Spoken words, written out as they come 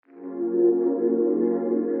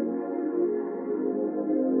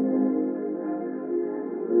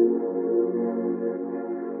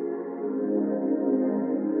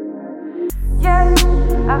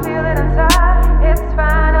feel it inside. It's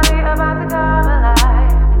finally about to come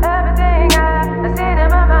alive. Everything I've seen in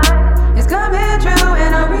my mind is coming true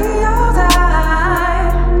in a real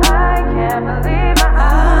time. I can't believe my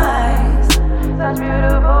eyes. Such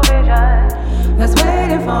beautiful vision that's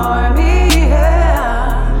waiting for me.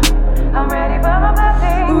 Yeah, I'm ready for my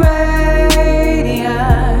blessing. Radiant,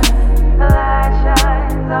 the light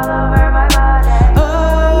shines all over my body.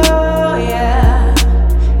 Oh yeah,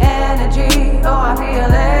 energy. Oh, I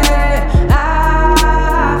feel it. I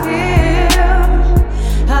feel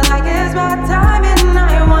like it's my time, and I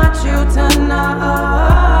want you to know.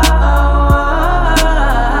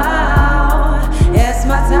 It's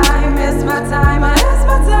my time. It's my time. It's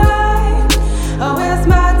my time. Oh, it's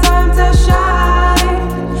my time to shine.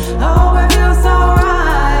 Oh, it feels so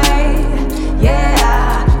right.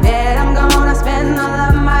 Yeah, that I'm gonna spend all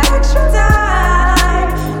of my extra time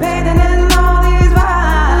bathing in all these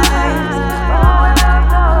vibes. Oh, it feels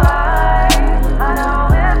so right. I know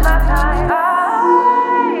it's my time.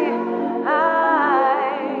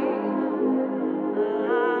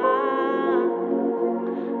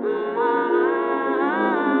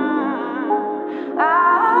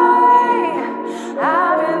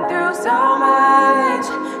 I've been through so much.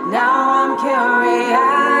 Now I'm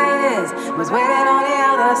curious. Was waiting on the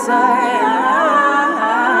other side.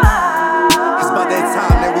 It's about that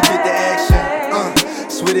time that we get the action.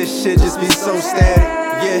 Swedish shit just be so static.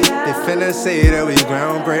 Yeah, they finna say that we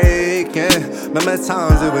groundbreaking. Remember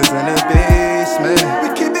times it was in the basement. We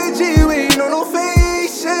keep it G, we ain't on no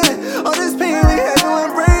face shit. All this pain we had to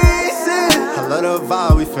embrace it. I love the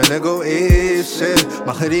vibe, we finna go ape shit.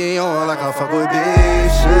 My hoodie on like I fuck with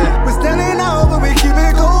bitch shit. We're standing out, but we keep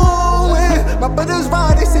it going.